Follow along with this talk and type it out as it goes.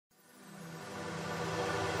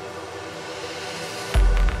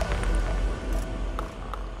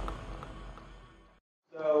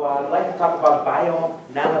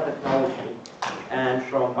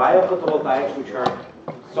photovoltaics, which are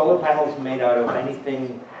solar panels made out of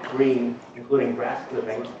anything green, including grass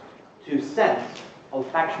clippings, to sense,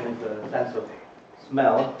 olfaction is the sense of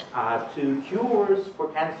smell, to cures for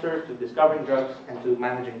cancer, to discovering drugs, and to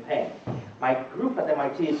managing pain. My group at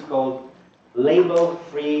MIT is called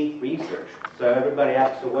Label-Free Research. So everybody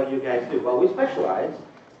asks, so what do you guys do? Well, we specialize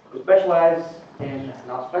in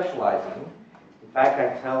not specializing. In fact,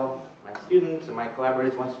 I tell my students and my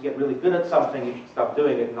collaborators, once you get really good at something, you should stop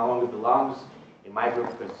doing it. It no longer belongs in my group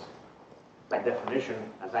because, by definition,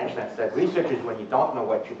 as Einstein said, research is when you don't know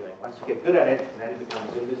what you're doing. Once you get good at it, then it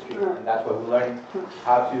becomes industry, and that's why we learn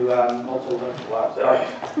how to also learn a lot of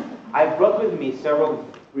stuff. I brought with me several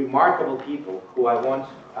remarkable people who I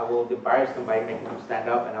will embarrass them by making them stand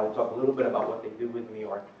up, and I will talk a little bit about what they do with me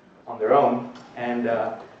or on their own. And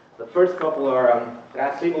the first couple are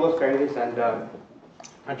Sibulos Kailis and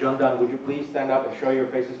John Dunn. Would you please stand up and show your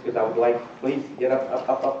faces, because I would like, please get up.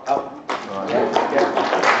 Yes,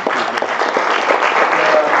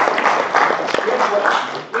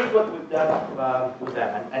 here's what we've done with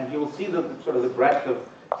them, and you'll see the sort of the breadth of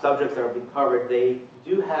subjects that are being covered. They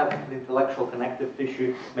do have the intellectual connective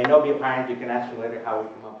tissue. May not be apparent. You can ask me later how we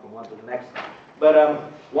come up from one to the next. But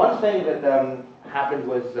one thing that happened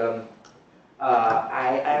was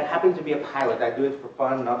I happen to be a pilot. I do it for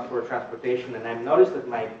fun, not for transportation, and I've noticed that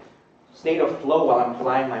my state of flow while I'm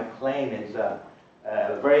flying my plane is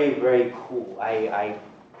very, very cool. I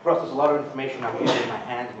process a lot of information. I'm using my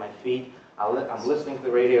hands, my feet. I'm listening to the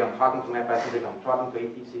radio. I'm talking to my passengers. I'm talking to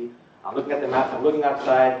ATC. I'm looking at the maps. I'm looking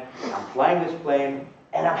outside. I'm flying this plane,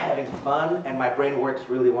 and I'm having fun, and my brain works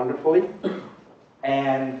really wonderfully.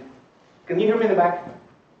 And can you hear me in the back?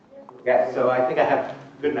 Yes, so I think I have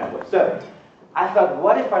good network. So I thought,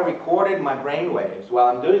 what if I recorded my brain waves while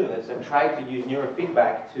I'm doing this and tried to use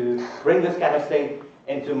neurofeedback to bring this kind of state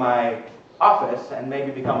into my office and maybe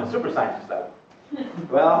become a super scientist out of it?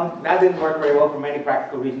 Well, that didn't work very well for many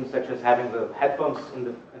practical reasons, such as having the headphones in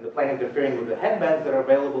the plane interfering with the headbands that are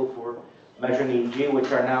available for measuring EEG,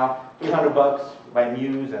 which are now $300 by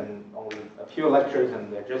Muse, and only a few lectures,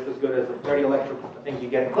 and they're just as good as the 30 lecture things you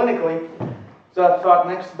get clinically. So I thought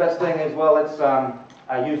next best thing is, well, let's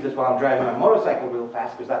use this while I'm driving my motorcycle real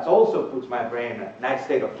fast, because that also puts my brain in a nice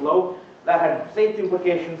state of flow. That had safety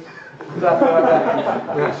implications.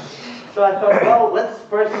 So I thought, well, let's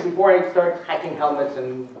first, before I start hacking helmets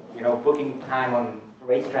and booking time on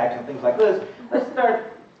racetracks and things like this,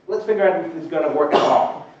 let's figure out if this is going to work at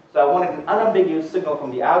all. So I wanted an unambiguous signal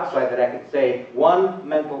from the outside that I could say one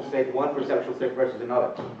mental state, one perceptual state versus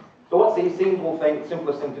another. So what's the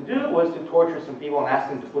simplest thing to do was to torture some people and ask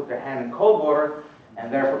them to put their hand in cold water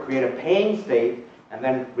and therefore create a pain state, and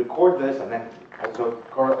then record this, and then also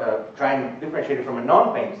try and differentiate it from a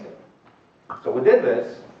non-pain state. So we did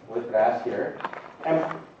this with grass here, and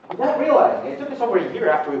without realizing, it took us over a year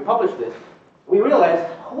after we published this, we realized,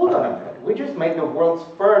 hold on a minute, we just made the world's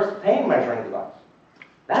first pain measuring device.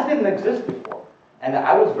 That didn't exist before. And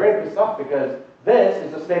I was very pissed off because this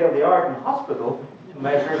is the state of the art in hospital to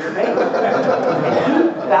measure your pain.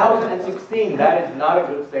 In 2016, that is not a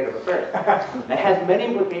good state of affairs. It has many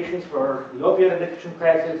implications for the opioid addiction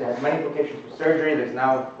crisis. It has many implications for surgery. There's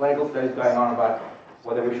now clinical studies going on about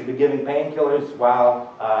whether we should be giving painkillers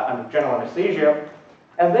while under general anesthesia.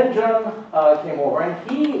 And then John came over, and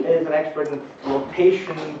he is an expert in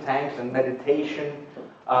flotation tanks and meditation.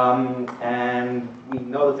 And we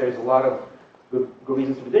know that there's a lot of good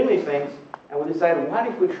reasons to be doing these things. And we decided, what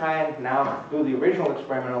if we try and now do the original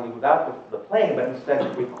experiment only without the plane, but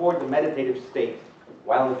instead record the meditative state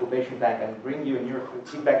while in the flotation tank and bring you a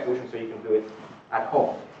neurofeedback solution so you can do it at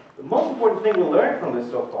home. The most important thing we learned from this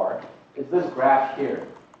so far is this graph here.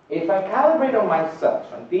 If I calibrate on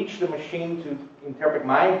myself and teach the machine to interpret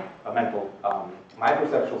my my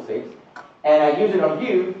perceptual states, and I use it on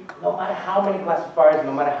you, no matter how many classifiers,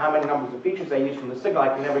 no matter how many numbers of features I use from the signal, I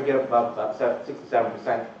can never get above about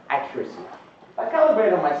 67% accuracy. If I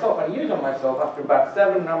calibrate on myself and use on myself, after about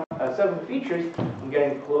seven features, I'm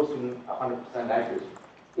getting close to 100% accuracy.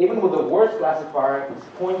 Even with the worst classifier, it's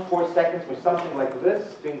 0.4 seconds for something like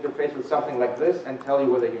this to interface with something like this and tell you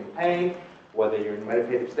whether you're in pain, whether you're in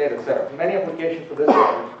meditative state, etc. Many applications for this.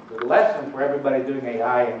 The lesson for everybody doing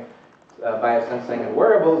AI and biosensing and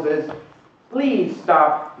wearables is, please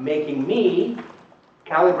stop making me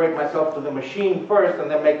calibrate myself to the machine first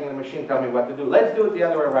and then making the machine tell me what to do. Let's do it the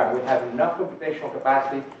other way around. We have enough computational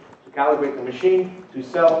capacity to calibrate the machine to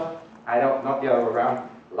self. Not the other way around.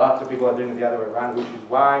 Lots of people are doing it the other way around, which is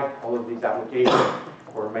why all of these applications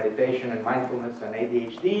for meditation and mindfulness and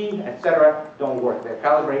ADHD, etc., don't work. They're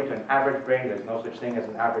calibrated to an average brain. There's no such thing as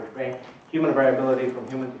an average brain. Human variability from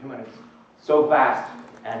human to human is so vast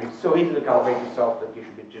and it's so easy to calibrate yourself that you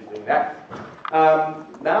should be just doing that.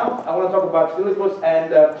 Now, I want to talk about Philippus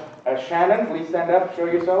and Shannon. Please stand up, show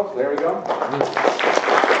yourselves. There we go.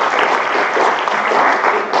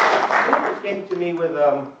 Philippus came to me with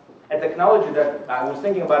a technology that I was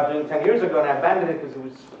thinking about doing 10 years ago, and I abandoned it because it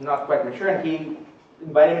was not quite mature, and he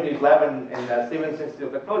invited me to his lab in Stevens Institute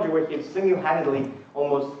of Technology, where he single-handedly,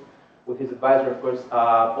 almost with his advisor, of course,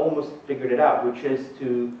 almost figured it out, which is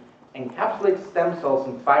to encapsulate stem cells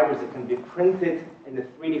in fibers that can be printed in a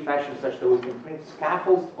 3D fashion such that we can print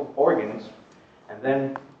scaffolds of organs and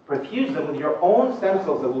then perfuse them with your own stem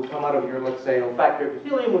cells that will come out of your, let's say, olfactory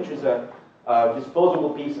epithelium, which is a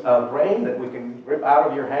disposable piece of brain that we can rip out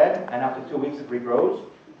of your head, and after 2 weeks it regrows.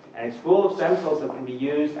 And it's full of stem cells that can be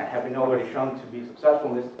used and have been already shown to be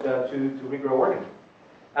successful in this, to regrow organs.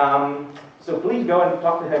 So please go and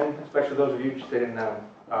talk to him, especially those of you interested in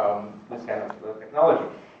this kind of technology.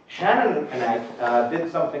 Shannon and I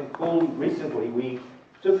did something cool recently. We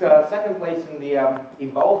took second place in the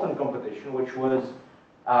Evolvin competition, which was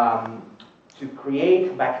to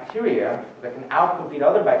create bacteria that can outcompete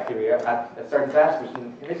other bacteria at a certain task, which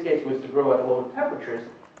in this case was to grow at lower temperatures.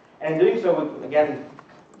 And in doing so, we again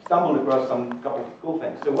stumbled across some couple of cool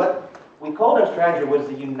things. So what we called our strategy was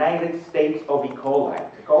the United States of E. coli.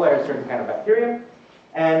 E. coli are a certain kind of bacteria,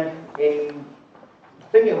 and in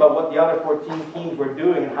thinking about what the other 14 teams were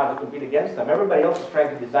doing and how to compete against them, everybody else was trying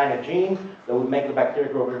to design a gene that would make the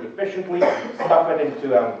bacteria grow very efficiently, stuff it into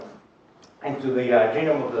the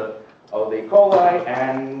genome of the E. coli,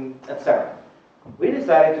 and etc. We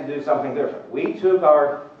decided to do something different. We took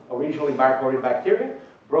our originally barcoded bacteria,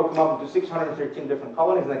 broke them up into 613 different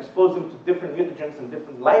colonies, and exposed them to different mutagens and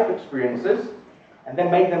different life experiences, and then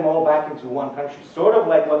made them all back into one country, sort of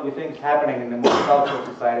like what we think is happening in the multicultural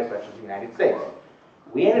societies such as the United States.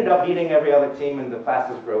 We ended up beating every other team in the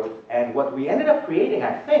fastest growth, and what we ended up creating,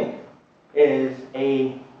 I think, is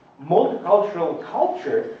a multicultural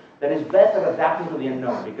culture that is best at adapting to the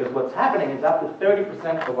unknown, because what's happening is up to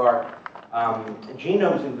 30% of our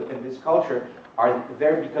genomes in this culture are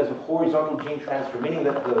there because of horizontal gene transfer, meaning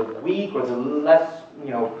that the weak or the less,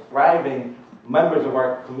 thriving members of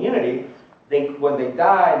our community, when they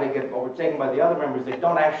die and they get overtaken by the other members, we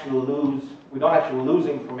don't actually lose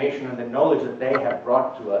information and the knowledge that they have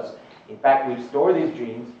brought to us. In fact, we store these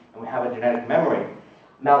genes and we have a genetic memory.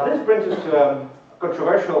 Now, this brings us to a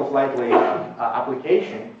controversial, slightly,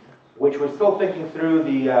 application, which we're still thinking through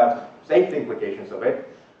the safety implications of it.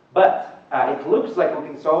 But it looks like we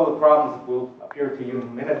can solve the problems that will appear to you in a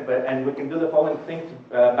minute, and we can do the following thing to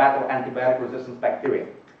battle antibiotic-resistant bacteria.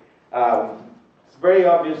 It's very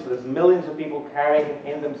obvious there's millions of people carrying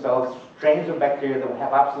in themselves strains of bacteria that will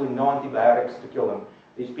have absolutely no antibiotics to kill them.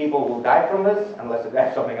 These people will die from this unless they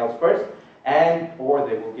die something else first, or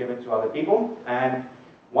they will give it to other people. And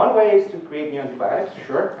one way is to create new antibiotics,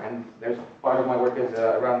 sure, and there's part of my work is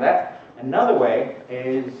around that. Another way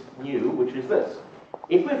is new, which is this.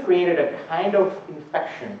 If we've created a kind of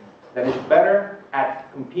infection that is better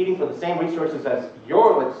at competing for the same resources as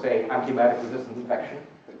your, let's say, antibiotic-resistant infection,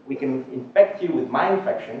 we can infect you with my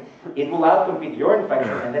infection, it will outcompete your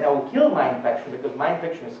infection, and then I will kill my infection because my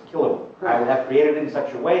infection is killable. I will have created it in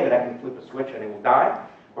such a way that I can flip a switch and it will die.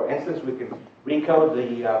 For instance, we can recode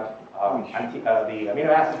the amino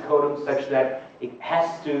acid codons such that it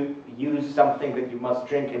has to use something that you must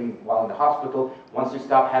drink while in the hospital. Once you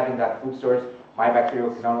stop having that food source, my bacteria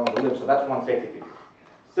can no longer live. So that's one safety feature.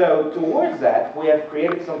 So towards that, we have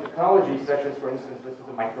created some technologies such as, for instance, this is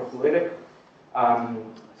a microfluidic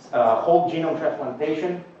whole genome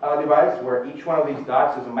transplantation device where each one of these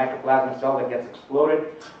dots is a mycoplasma cell that gets exploded.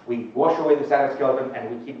 We wash away the cytoskeleton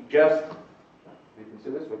and we keep just, you can see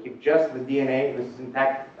this, we keep just the DNA. This is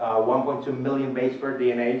intact 1.2 million base pair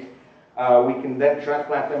DNAs. We can then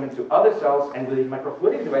transplant them into other cells, and with these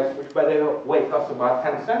microfluidic devices, which by the way cost about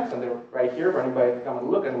 10 cents, and they're right here for anybody to come and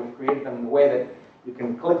look, and we've created them in a way that you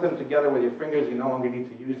can click them together with your fingers. You no longer need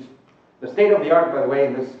to use. The state of the art, by the way,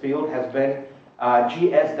 in this field has been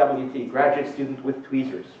GSWT, graduate student with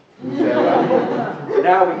tweezers. So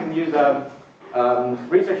now we can use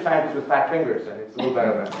research scientists with fat fingers, and it's a little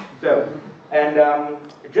better than that. So, and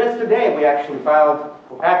just today we actually filed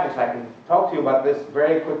for patents. I can talk to you about this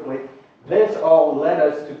very quickly. This all led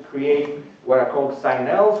us to create what are called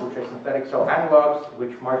SINELs, which are synthetic cell analogs,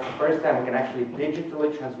 which marks the first time we can actually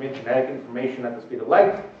digitally transmit genetic information at the speed of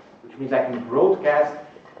light, which means I can broadcast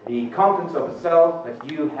the contents of a cell,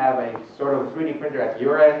 that you have a sort of 3D printer at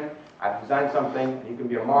your end. I've designed something, and you can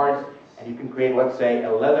be on Mars, and you can create, let's say,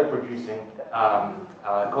 a leather-producing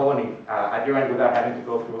colony at your end without having to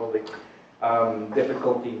go through all the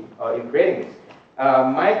difficulty in creating this.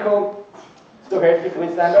 Michael So here's Steve.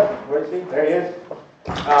 Please stand up. Where is he? There he is.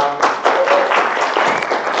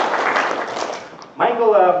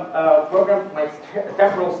 Michael programmed my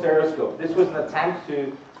temporal stereoscope. This was an attempt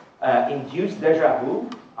to induce déjà vu.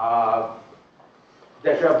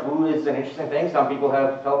 Déjà vu is an interesting thing. Some people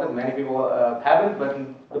have felt it, many people haven't, but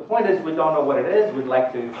the point is we don't know what it is. We'd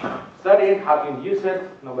like to study it, how to induce it.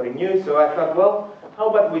 Nobody knew, so I thought, well, how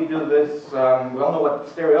about we do this? We all know what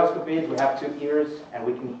stereoscopy is. We have two ears, and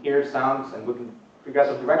we can hear sounds, and we can figure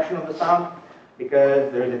out the direction of the sound, because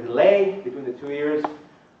there is a delay between the two ears,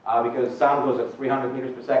 because sound goes at 300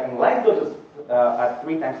 meters per second. Light goes at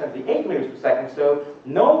 3 times 10 to the 8 meters per second, so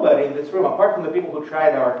nobody in this room, apart from the people who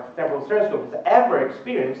tried our temporal stereoscope, has ever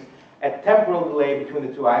experienced a temporal delay between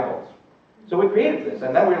the two eyeballs. So we created this,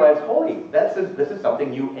 and then we realized, holy, this is something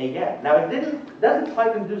new again. Now it doesn't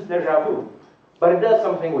quite induce déjà vu, but it does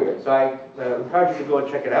something weird. So I encourage you to go and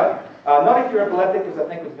check it out. Not if you're epileptic, because I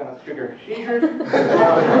think it's going to trigger seizures.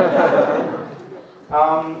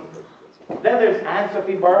 Then there's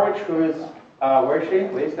Anne-Sophie Barwich, who is, where is she?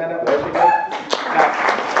 Please stand up. There she goes.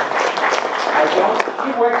 Now,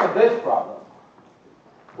 she works on this problem,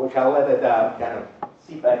 which I'll let it kind of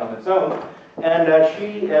seep back on its own. And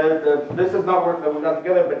this is not work that we've done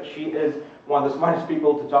together, but she is one of the smartest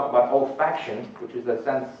people to talk about olfaction, which is the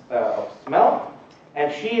sense of smell.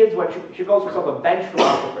 And she is what she calls herself a bench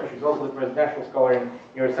philosopher. She's also the presidential scholar in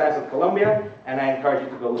neuroscience at Columbia, and I encourage you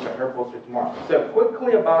to go look at her poster tomorrow. So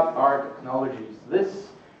quickly about our technologies. This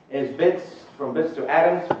is from bits to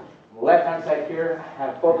atoms. On the left-hand side here, I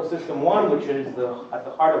have photosystem 1, which is at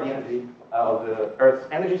the heart of the energy of the Earth's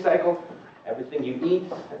energy cycle. Everything you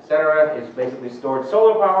eat, etc., is basically stored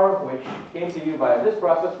solar power, which came to you by this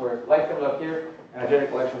process where light comes up here,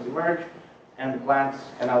 energetic electrons emerge, and the plants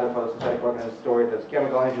and other photosynthetic organisms store it as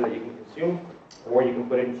chemical energy that you can consume, or you can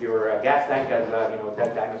put it into your gas tank as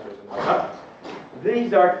dead dinosaurs and whatnot.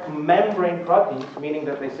 These are membrane proteins, meaning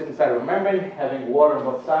that they sit inside of a membrane, having water on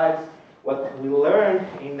both sides. What we learned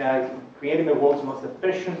in creating the world's most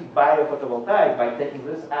efficient biophotovoltaic by taking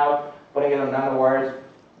this out, putting it on nanowires,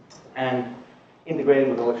 and integrating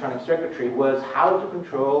with electronic circuitry was how to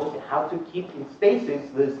control, how to keep in stasis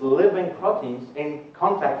these living proteins in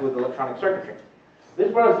contact with electronic circuitry.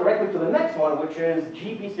 This brought us directly to the next one, which is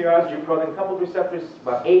GPCRs, G protein coupled receptors.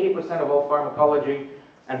 About 80% of all pharmacology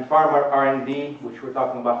and pharma R&D, which we're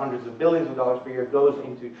talking about hundreds of billions of dollars per year, goes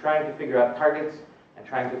into trying to figure out targets and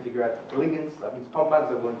trying to figure out ligands, that means compounds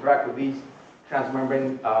that will interact with these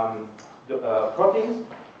transmembrane proteins.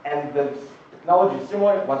 And the technology is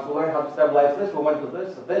similar. Once we learn how to stabilize this, we went to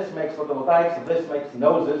this. So this makes photovoltaics, so this makes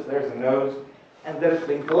noses. There's a nose. And there's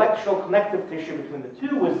the intellectual connective tissue between the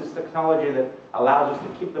two was this technology that allows us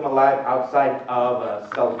to keep them alive outside of a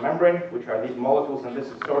cell's membrane, which are these molecules. And this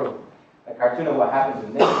is sort of a cartoon of what happens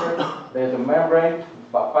in nature. There's a membrane,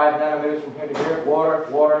 about 5 nanometers from here to here,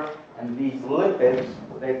 water, and these lipids,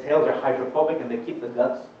 their tails are hydrophobic and they keep the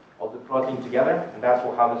guts of the protein together. And that's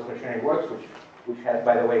how this machinery works, which has,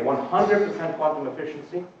 by the way, 100% quantum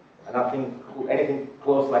efficiency, and anything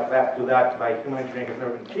close like that to that by human engineering has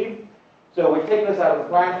never been achieved. So we take this out of the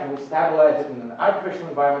plant and we stabilize it in an artificial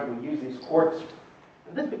environment. We use these quartz.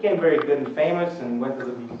 And this became very good and famous and went to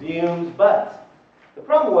the museums, but the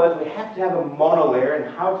problem was we have to have a monolayer, and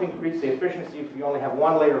how to increase the efficiency if you only have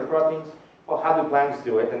one layer of proteins. Well, how do plants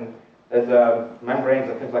do it? And there's membranes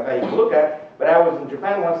and things like that you can look at. But I was in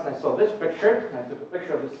Japan once and I saw this picture, and I took a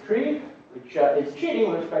picture of this tree, which is cheating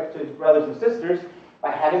with respect to its brothers and sisters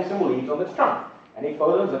by having some leaves on its trunk. Any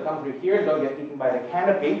photons that come through here don't get eaten by the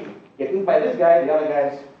canopy, get eaten by this guy, the other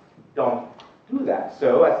guys don't do that.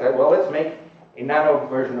 So I said, well, let's make a nano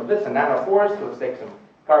version of this, a nanoforest. Let's take some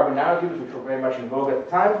carbon nanotubes, which were very much in vogue at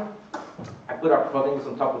the time. I put our proteins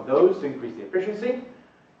on top of those to increase the efficiency.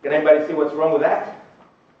 Can anybody see what's wrong with that?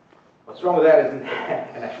 What's wrong with that is, and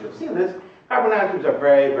I should have seen this, carbon nanotubes are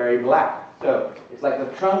very, very black. So it's like the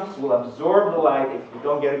trunks will absorb the light if you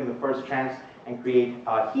don't get it in the first chance and create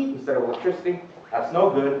heat instead of electricity. That's no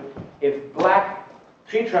good. If black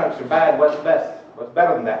tree trunks are bad, what's best? What's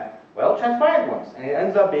better than that? Well, transparent ones. And it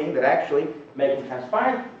ends up being that actually making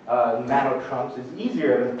transparent nano trunks is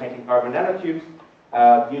easier than making carbon nanotubes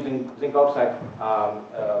using zinc oxide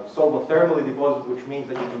soluble thermally deposits, which means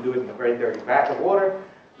that you can do it in a very dirty bath of water.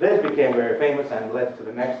 This became very famous and led to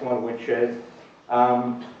the next one, which is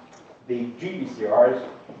the GPCRs.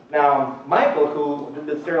 Now, Michael, who did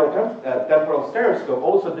the temporal stereoscope,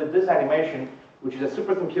 also did this animation, which is a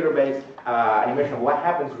supercomputer-based animation of what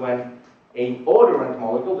happens when an odorant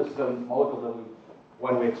molecule, this is a molecule that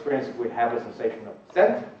when we experience it, we have a sensation of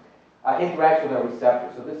scent, interacts with a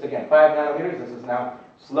receptor. So this, again, 5 nanometers. This is now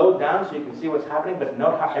slowed down so you can see what's happening, but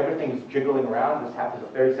note how everything is jiggling around. This happens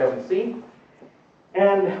at 37C.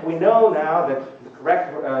 And we know now that the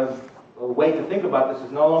correct way to think about this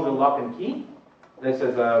is no longer lock and key. This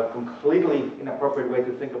is a completely inappropriate way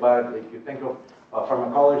to think about it. If you think of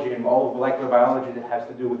pharmacology and all of molecular biology that has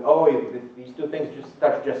to do with, oh, if these two things just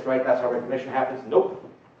touch just right, that's how recognition happens. Nope.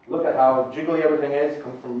 Look at how jiggly everything is.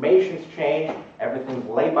 Conformations change. Everything's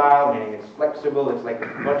labile, meaning it's flexible. It's like a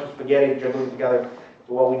bunch of spaghetti jiggling together.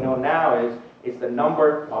 So what we know now is it's the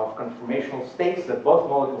number of conformational states that both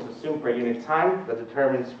molecules assume per unit time that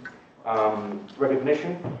determines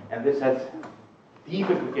recognition. And this has deep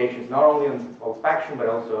implications, not only on olfaction, but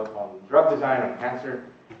also on drug design, on cancer,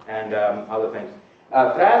 and other things.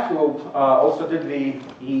 Andreas, who also did the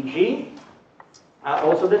EEG,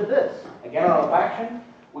 also did this. Again, on olfaction,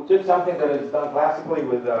 we took something that is done classically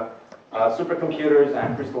with supercomputers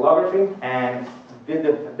and crystallography and did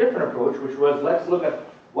a different approach, which was let's look at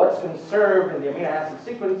what's conserved in the amino acid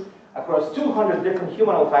sequence across 200 different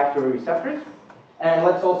human olfactory receptors. And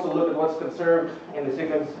let's also look at what's conserved in the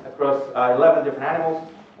sequence across 11 different animals.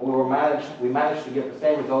 We managed to get the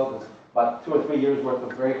same result as about 2 or 3 years worth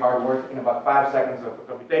of very hard work in about 5 seconds of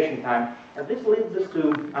computation time. And this leads us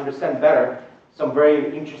to understand better some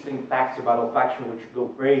very interesting facts about olfaction, which go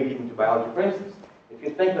very deep into biology. For instance, if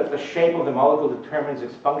you think that the shape of the molecule determines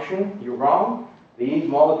its function, you're wrong. These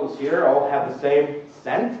molecules here all have the same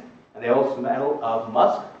scent, and they all smell of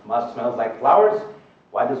musk. Musk smells like flowers.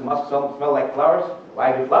 Why does musk smell like flowers?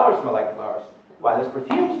 Why do flowers smell like flowers? Why does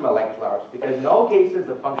perfume smell like flowers? Because in all cases,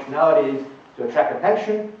 the functionality is to attract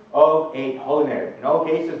attention of a pollinator. In all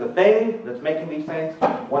cases, the thing that's making these things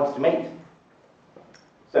wants to mate.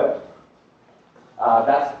 So,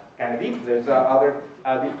 that's kind of deep. There's other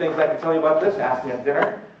deep things I can tell you about this. Ask me at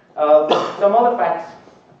dinner. Some other facts,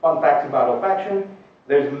 fun facts about olfaction.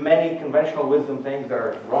 There's many conventional wisdom things that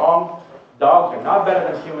are wrong. Dogs are not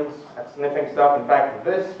better than humans at sniffing stuff. In fact,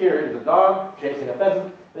 this here is a dog chasing a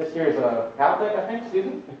pheasant. This here is a cowpig, I think,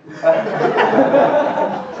 Susan,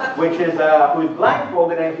 which is who's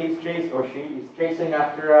blindfolded and he's she is chasing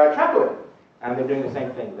after chocolate, and they're doing the same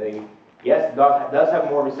thing. Yes, the dog does have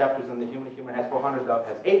more receptors than the human. The human has 400, dog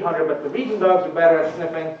has 800. But the reason dogs are better at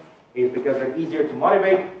sniffing is because they're easier to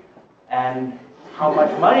motivate. And how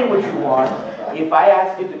much money would you want if I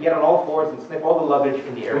asked you to get on all fours and sniff all the luggage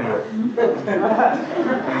in the airport?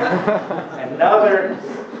 Another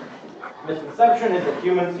misconception is that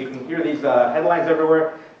humans, you can hear these headlines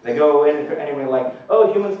everywhere, they go in anyway like,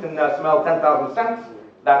 oh, humans can smell 10,000 scents.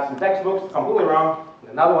 That's in textbooks, completely wrong.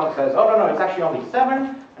 Another one says, oh, no, it's actually only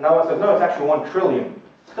 7. Another one says, no, it's actually 1 trillion.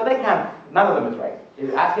 So they can't, none of them is right.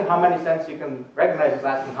 It's asking how many scents you can recognize is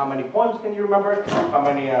asking how many poems can you remember, how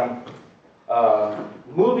many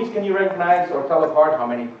movies can you recognize or tell apart, how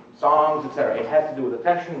many songs, etc. It has to do with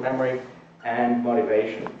attention, memory, and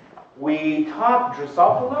motivation. We taught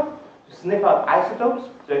Drosophila to sniff out isotopes.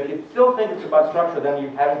 So if you still think it's about structure, then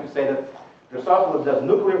you're having to say that Drosophila does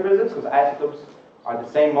nuclear physics, because isotopes are the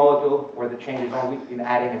same molecule where the change is only in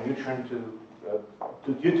adding a neutron to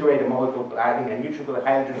deuterate a molecule, but adding a neutron to the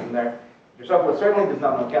hydrogen in there. Drosophila certainly does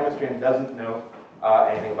not know chemistry and doesn't know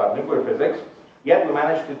anything about nuclear physics. Yet we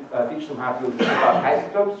managed to teach them how to sniff out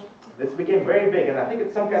isotopes. This became very big, and I think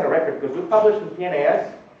it's some kind of record because we published in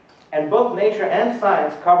PNAS, and both Nature and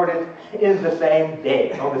Science covered it in the same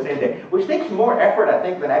day, on the same day, which takes more effort, I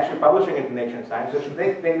think, than actually publishing it in Nature and Science, which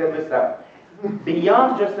they missed out.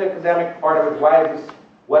 Beyond just the academic part of it, why is this?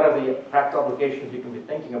 What are the practical applications you can be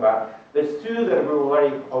thinking about? There's 2 that we're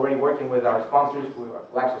already working with our sponsors,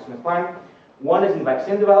 GlaxoSmithKline. One is in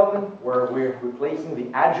vaccine development, where we're replacing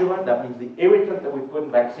the adjuvant, that means the irritant that we put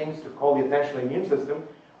in vaccines to call the attention immune system,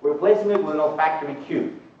 we're replacing it with an olfactory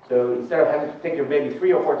cue. So instead of having to take your baby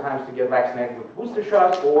 3 or 4 times to get vaccinated with booster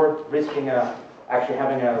shots, or risking actually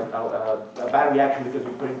having a bad reaction because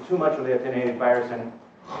we're putting too much of the attenuated virus in,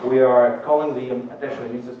 we are calling the attention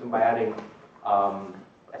immune system by adding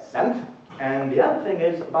a scent. And the other thing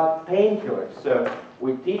is about painkillers. So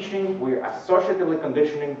we're associatively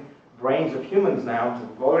conditioning brains of humans now.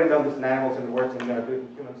 We've already done this in animals and we're going to do it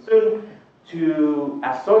in humans soon, to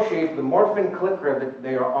associate the morphine clicker that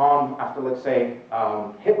they are on after, let's say,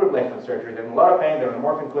 hip replacement surgery. They're in a lot of pain, they're on a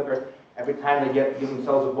morphine clicker. Every time they give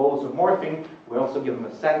themselves a bolus of morphine, we also give them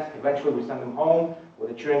a scent. Eventually we send them home with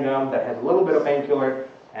a chewing gum that has a little bit of painkiller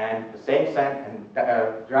and the same scent,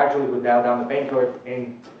 and gradually we dial down the painkiller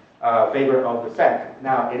in favor of the scent.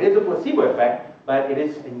 Now, it is a placebo effect, but it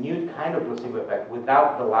is a new kind of placebo effect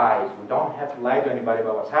without the lies. We don't have to lie to anybody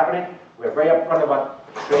about what's happening. We're very upfront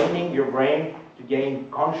about training your brain to gain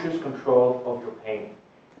conscious control of your pain.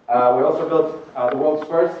 We also built the world's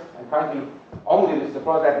first and currently only this is a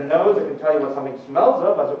product that knows it can tell you what something smells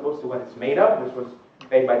of as opposed to what it's made of. This was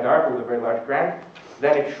made by DARPA with a very large grant.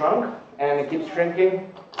 Then it shrunk, and it keeps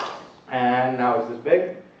shrinking, and now it's this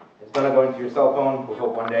big. It's going to go into your cell phone, we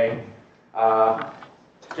hope one day.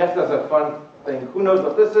 Just as a fun thing, who knows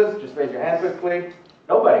what this is? Just raise your hand quickly.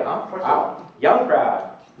 Nobody, huh? Wow. Young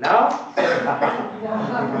crowd. No?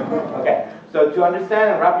 Okay, so to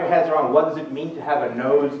understand and wrap your heads around what does it mean to have a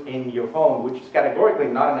nose in your phone, which is categorically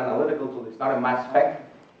not an analytical tool, it's not a mass spec.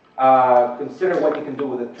 Consider what you can do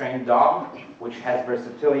with a trained dog, which has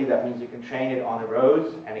versatility. That means you can train it on a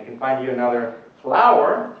rose, and it can find you another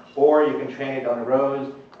flower, or you can train it on a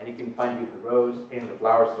rose, and it can find you the rose in the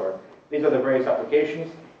flower store. These are the various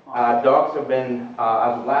applications. Dogs have been,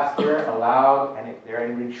 as of last year, allowed, and they're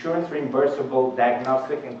an insurance reimbursable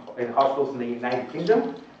diagnostic in hospitals in the United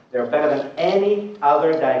Kingdom. They're better than any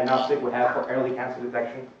other diagnostic we have for early cancer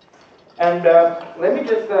detection. And let me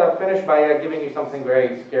just finish by giving you something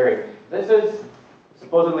very scary. This is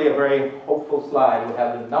supposedly a very hopeful slide. We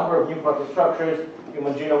have the number of new protein structures,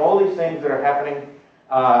 human genome, all these things that are happening.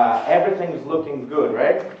 Everything's looking good,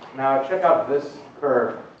 right? Now check out this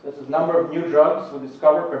curve. This is number of new drugs we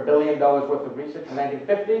discovered per $1 billion worth of research in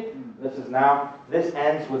 1950. This is now, this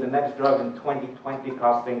ends with the next drug in 2020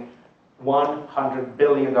 costing $100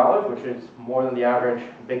 billion, which is more than the average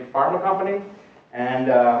big pharma company. And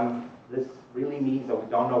this really means that we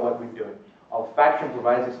don't know what we're doing. Olfaction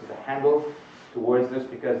provides us with a handle towards this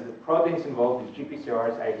because the proteins involved, these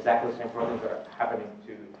GPCRs, are exactly the same proteins that are happening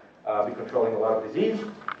to be controlling a lot of disease.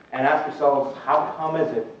 And ask yourselves, how come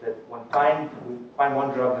is it that when we find one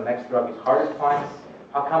drug, the next drug is harder to find?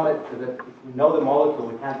 How come it that if we know the molecule,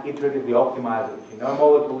 we can't iteratively optimize it? If you know a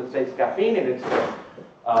molecule that says caffeine and it's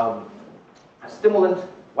a stimulant,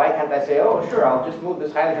 why can't I say, oh, sure, I'll just move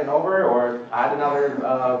this hydrogen over or add another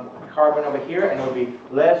carbon over here and it'll be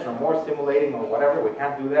less or more stimulating or whatever? We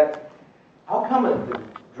can't do that. How come the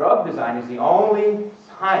drug design is the only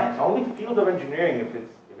science, only field of engineering, if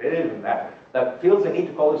it isn't that feels the need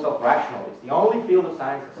to call itself rational? It's the only field of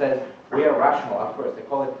science that says we are rational. Of course, they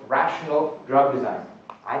call it rational drug design.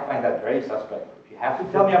 I find that very suspect. If you have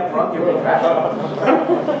to tell me up front, you're being rational.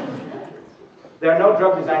 There are no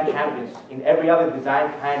drug design champions. In every other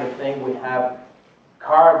design kind of thing, we have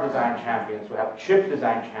car design champions, we have chip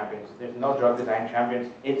design champions. There's no drug design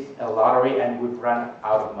champions. It's a lottery, and we've run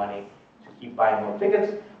out of money to keep buying more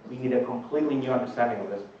tickets. We need a completely new understanding of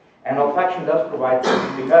this. And olfaction does provide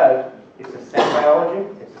this because it's the same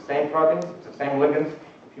biology, it's the same proteins, it's the same ligands.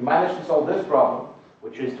 If you manage to solve this problem,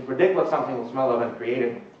 which is to predict what something will smell of and create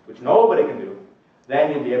it, which nobody can do,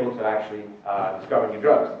 then you'll be able to actually discover new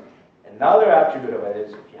drugs. Another attribute of it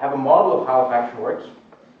is, if you have a model of how olfaction works,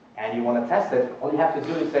 and you want to test it, all you have to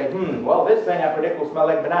do is say, well, this thing I predict will smell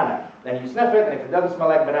like banana. Then you sniff it, and if it doesn't smell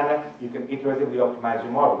like banana, you can iteratively optimize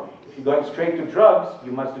your model. If you're going straight to drugs,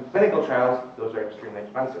 you must do clinical trials. Those are extremely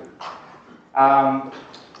expensive.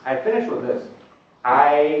 I finished with this.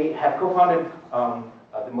 I have co-founded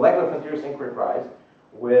the Molecular Frontiers Inquiry Prize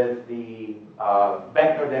with the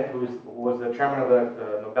Bengt Nordin, who was the chairman of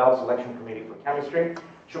the Nobel Selection Committee for Chemistry,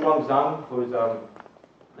 Shuang Zhang, who is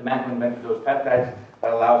the man who invented those peptides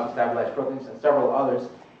that allows us to stabilize proteins, and several others.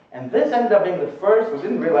 And this ended up being the first, we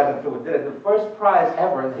didn't realize until we did it, the first prize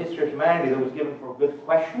ever in the history of humanity that was given for good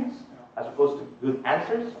questions as opposed to good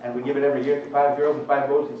answers. And we give it every year to 5 girls and 5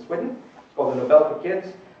 boys in Sweden. It's called the Nobel for Kids.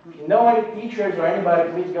 If you know any teachers or anybody,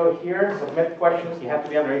 please go here, submit questions. You have to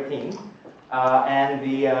be under 18. And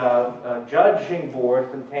the judging board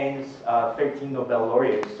contains 13 Nobel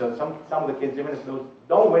laureates. So some of the kids, even if those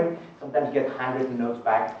don't win, sometimes get handwritten notes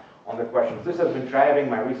back on the questions. This has been driving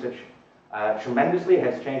my research tremendously. It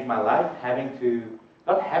has changed my life,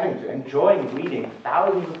 enjoying reading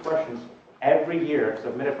thousands of questions every year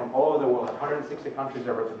submitted from all over the world. 160 countries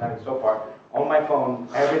are represented so far. On my phone,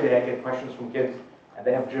 every day I get questions from kids, and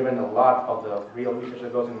they have driven a lot of the real research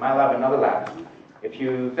that goes in my lab and other labs. If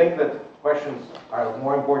you think that questions are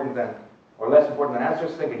more important than, or less important than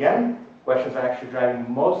answers, think again. Questions are actually driving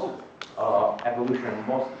most evolution and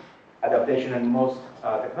most adaptation and most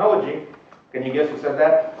technology. Can you guess who said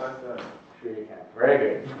that? Sure you can. Very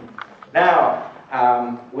good. Now,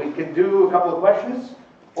 we can do a couple of questions,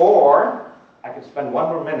 or I could spend 1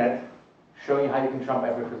 more minute showing you how you can trump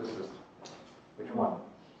every physicist. Which one?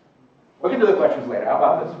 We can do the questions later. How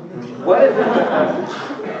about this? What is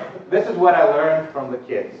it? This is what I learned from the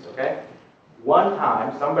kids, okay? One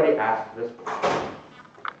time, somebody asked this.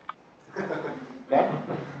 Okay?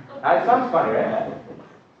 Now, it sounds funny, right?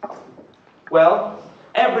 Well,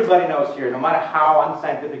 everybody knows here, no matter how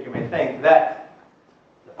unscientific you may think, that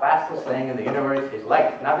the fastest thing in the universe is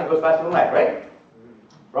light. Nothing goes faster than light, right?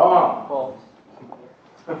 Wrong. False.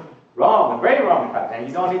 Wrong, and very wrong in fact. And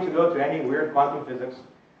you don't need to go to any weird quantum physics.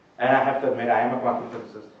 And I have to admit, I am a quantum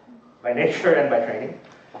physicist by nature and by training.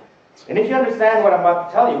 And if you understand what I'm about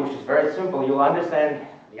to tell you, which is very simple, you'll understand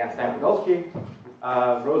the Einstein-Podolsky,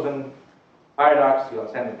 Rosen paradox, you'll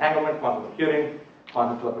understand entanglement, quantum computing,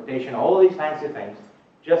 quantum teleportation, all these fancy things.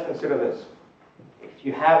 Just consider this. If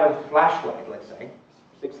you have a flashlight, let's say,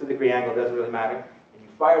 60-degree angle, doesn't really matter, and you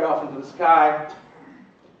fire it off into the sky,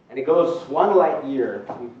 and it goes 1 light year,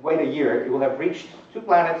 you wait a year, you will have reached 2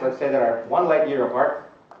 planets, let's say, that are 1 light year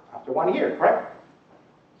apart after 1 year, correct?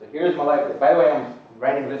 So here's my light. By the way, I'm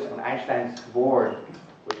writing this on Einstein's board,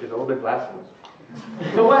 which is a little bit blasphemous.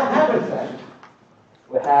 So what happens then?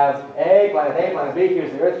 We have A, planet B,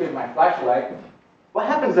 here's the Earth, here's my flashlight. What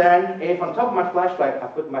happens then if on top of my flashlight I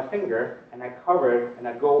put my finger and I cover it and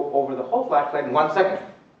I go over the whole flashlight in 1 second?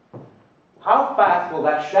 How fast will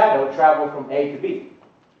that shadow travel from A to B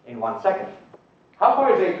in 1 second? How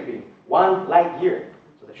far is A to B? 1 light year.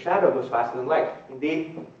 So the shadow goes faster than light.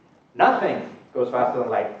 Indeed, nothing goes faster than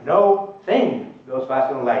light. No thing goes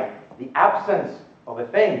faster than light. The absence of a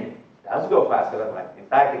thing does go faster than light. In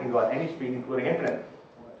fact, it can go at any speed, including infinite.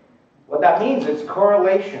 What that means is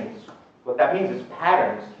correlations. What that means is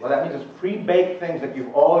patterns. What that means is pre-baked things that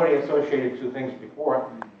you've already associated to things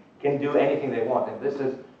before can do anything they want. And this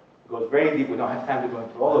goes very deep. We don't have time to go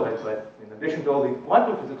into all of it, but in addition to all the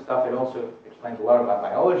quantum physics stuff, it also explains a lot about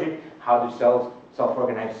biology. How do cells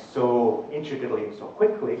self-organize so intricately and so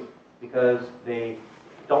quickly? Because we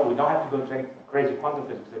don't have to go into any crazy quantum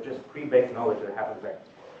physics. They're just pre-baked knowledge that happens there.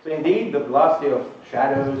 So indeed, the velocity of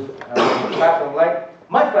shadows faster than light,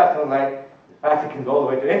 much faster than light, the fact it can go all the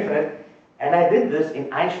way to infinite. And I did this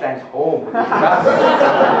in Einstein's home.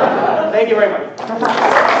 Thank you very much.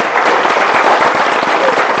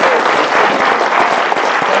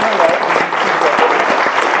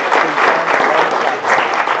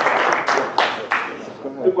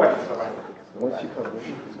 Two questions.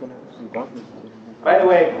 By the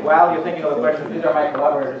way, while you're thinking of the questions, these are my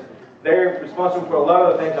collaborators. They're responsible for a lot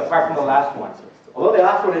of the things apart from the last one. Although the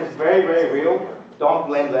last one is very, very real, don't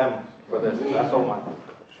blame them for this. That's all one.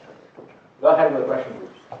 Go ahead with the question, please.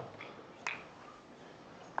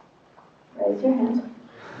 Raise your hand.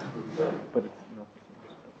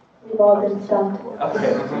 We've all been stumped.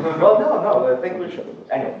 Okay. Well, no. I think we should.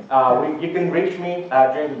 Anyway, you can reach me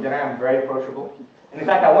during the dinner. I'm very approachable. And in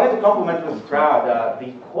fact, I wanted to compliment this crowd.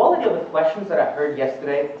 The quality of the questions that I heard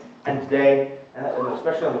yesterday and today, and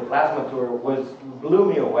especially on the plasma tour, blew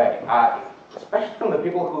me away. Especially from the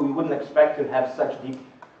people who you wouldn't expect to have such deep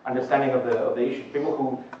understanding of the issue. People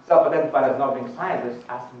who self-identified as not being scientists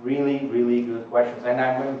asked really, really good questions. And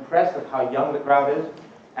I'm impressed at how young the crowd is.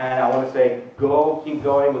 And I want to say, keep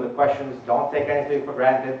going with the questions. Don't take anything for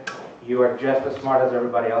granted. You are just as smart as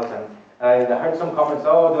everybody else. And I heard some comments,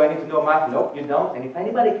 oh, do I need to do a math? Nope, you don't. And if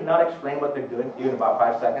anybody cannot explain what they're doing to you in about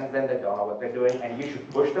 5 seconds, then they don't know what they're doing. And you should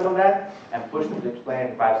push them on that and push them to explain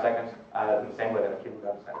it in 5 seconds in the same way that a kid would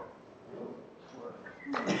understand it.